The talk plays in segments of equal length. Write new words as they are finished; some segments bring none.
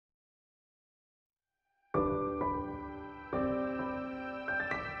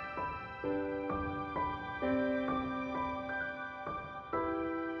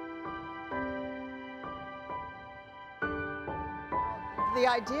The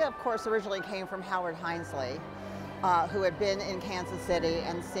idea, of course, originally came from Howard Hinesley, who had been in Kansas City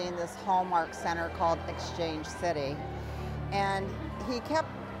and seen this hallmark center called Exchange City. And he kept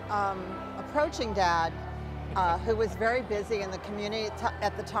approaching Dad, who was very busy in the community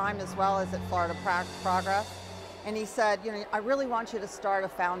at the time as well as at Florida Progress. And he said, you know, I really want you to start a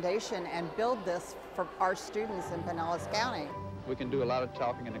foundation and build this for our students in Pinellas County. We can do a lot of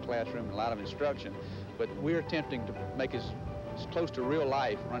talking in the classroom and a lot of instruction, but we're attempting to make as close to real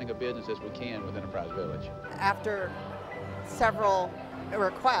life running a business as we can with Enterprise Village. After several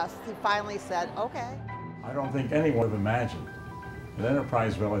requests, he finally said, okay. I don't think anyone would have imagined that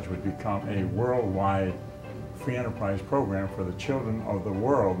Enterprise Village would become a worldwide free enterprise program for the children of the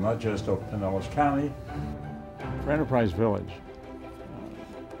world, not just of Pinellas County. For Enterprise Village,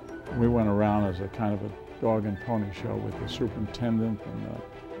 we went around as a kind of a dog and pony show with the superintendent,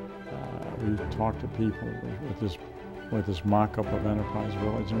 and we talked to people with this mock-up of Enterprise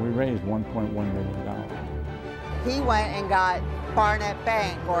Village, and we raised $1.1 million. He went and got Barnett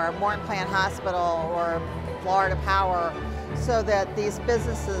Bank or Morton Plant Hospital or Florida Power so that these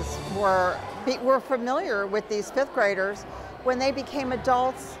businesses were familiar with these fifth graders when they became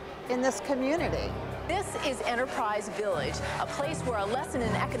adults in this community. This is Enterprise Village, a place where a lesson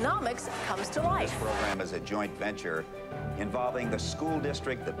in economics comes to life. This program is a joint venture involving the school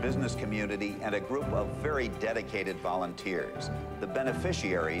district, the business community, and a group of very dedicated volunteers. The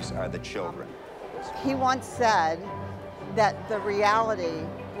beneficiaries are the children. He once said that the reality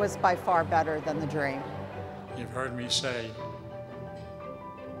was by far better than the dream. You've heard me say,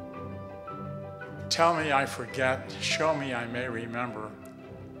 tell me I forget, show me I may remember,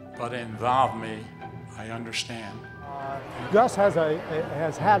 but involve me, I understand. Gus has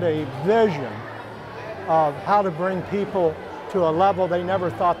had a vision of how to bring people to a level they never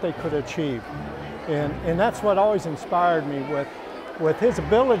thought they could achieve. And that's what always inspired me with his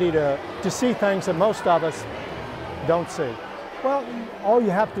ability to see things that most of us don't see. Well, all you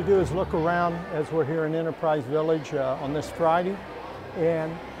have to do is look around as we're here in Enterprise Village on this Friday,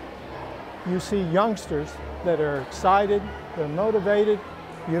 and you see youngsters that are excited, they're motivated,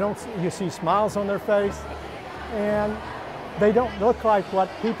 you see smiles on their face, and they don't look like what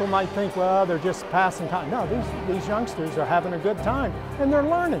people might think, well, they're just passing time. No, these youngsters are having a good time, and they're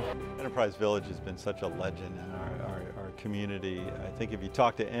learning. Enterprise Village has been such a legend in our community. I think if you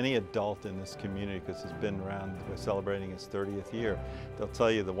talk to any adult in this community, because it's been around, we're celebrating its 30th year, they'll tell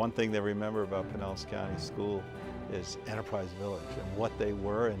you the one thing they remember about Pinellas County School is Enterprise Village and what they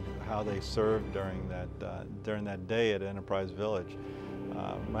were and how they served during that day at Enterprise Village.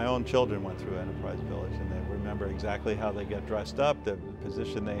 My own children went through Enterprise Village, and they remember exactly how they got dressed up, the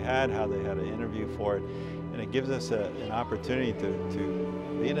position they had, how they had an interview for it, and it gives us an opportunity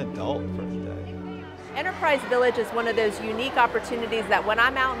to be an adult for a day. Enterprise Village is one of those unique opportunities that when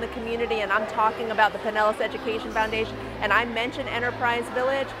I'm out in the community and I'm talking about the Pinellas Education Foundation and I mention Enterprise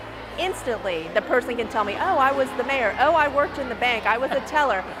Village, instantly the person can tell me, oh, I was the mayor, oh, I worked in the bank, I was a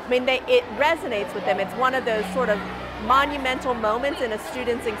teller. I mean, it resonates with them. It's one of those sort of monumental moments in a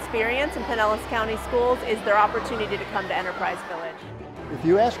student's experience in Pinellas County Schools is their opportunity to come to Enterprise Village. If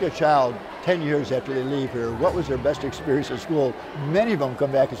you ask a child 10 years after they leave here, what was their best experience at school, many of them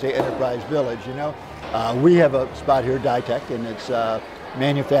come back and say Enterprise Village, you know. We have a spot here, Ditech, and it's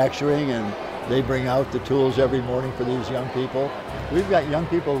manufacturing, and they bring out the tools every morning for these young people. We've got young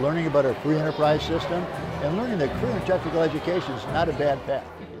people learning about our free enterprise system and learning that career and technical education is not a bad path.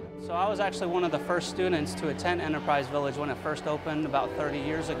 So I was actually one of the first students to attend Enterprise Village when it first opened about 30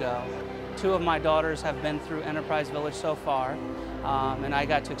 years ago. 2 of my daughters have been through Enterprise Village so far, and I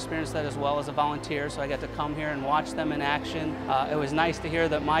got to experience that as well as a volunteer, so I got to come here and watch them in action. It was nice to hear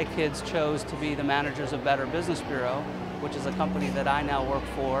that my kids chose to be the managers of Better Business Bureau, which is a company that I now work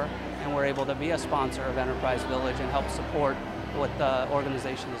for, and we're able to be a sponsor of Enterprise Village and help support what the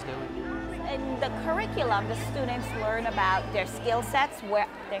organization is doing. In the curriculum, the students learn about their skill sets,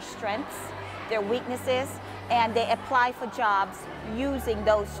 their strengths, their weaknesses, and they apply for jobs using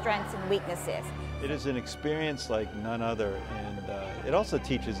those strengths and weaknesses. It is an experience like none other, and it also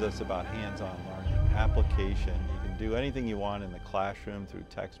teaches us about hands-on learning, application. You can do anything you want in the classroom through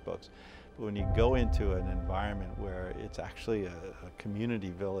textbooks, but when you go into an environment where it's actually a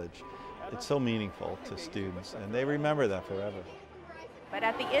community village, it's so meaningful to students, and they remember that forever. But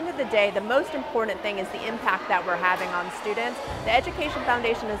at the end of the day, the most important thing is the impact that we're having on students. The Education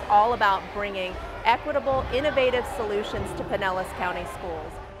Foundation is all about bringing equitable, innovative solutions to Pinellas County schools.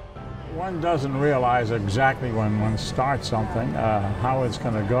 One doesn't realize exactly when one starts something, how it's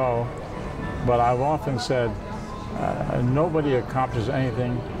going to go, but I've often said nobody accomplishes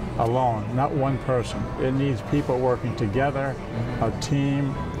anything alone, not one person. It needs people working together, a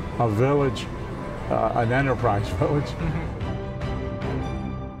team, a village, an enterprise village.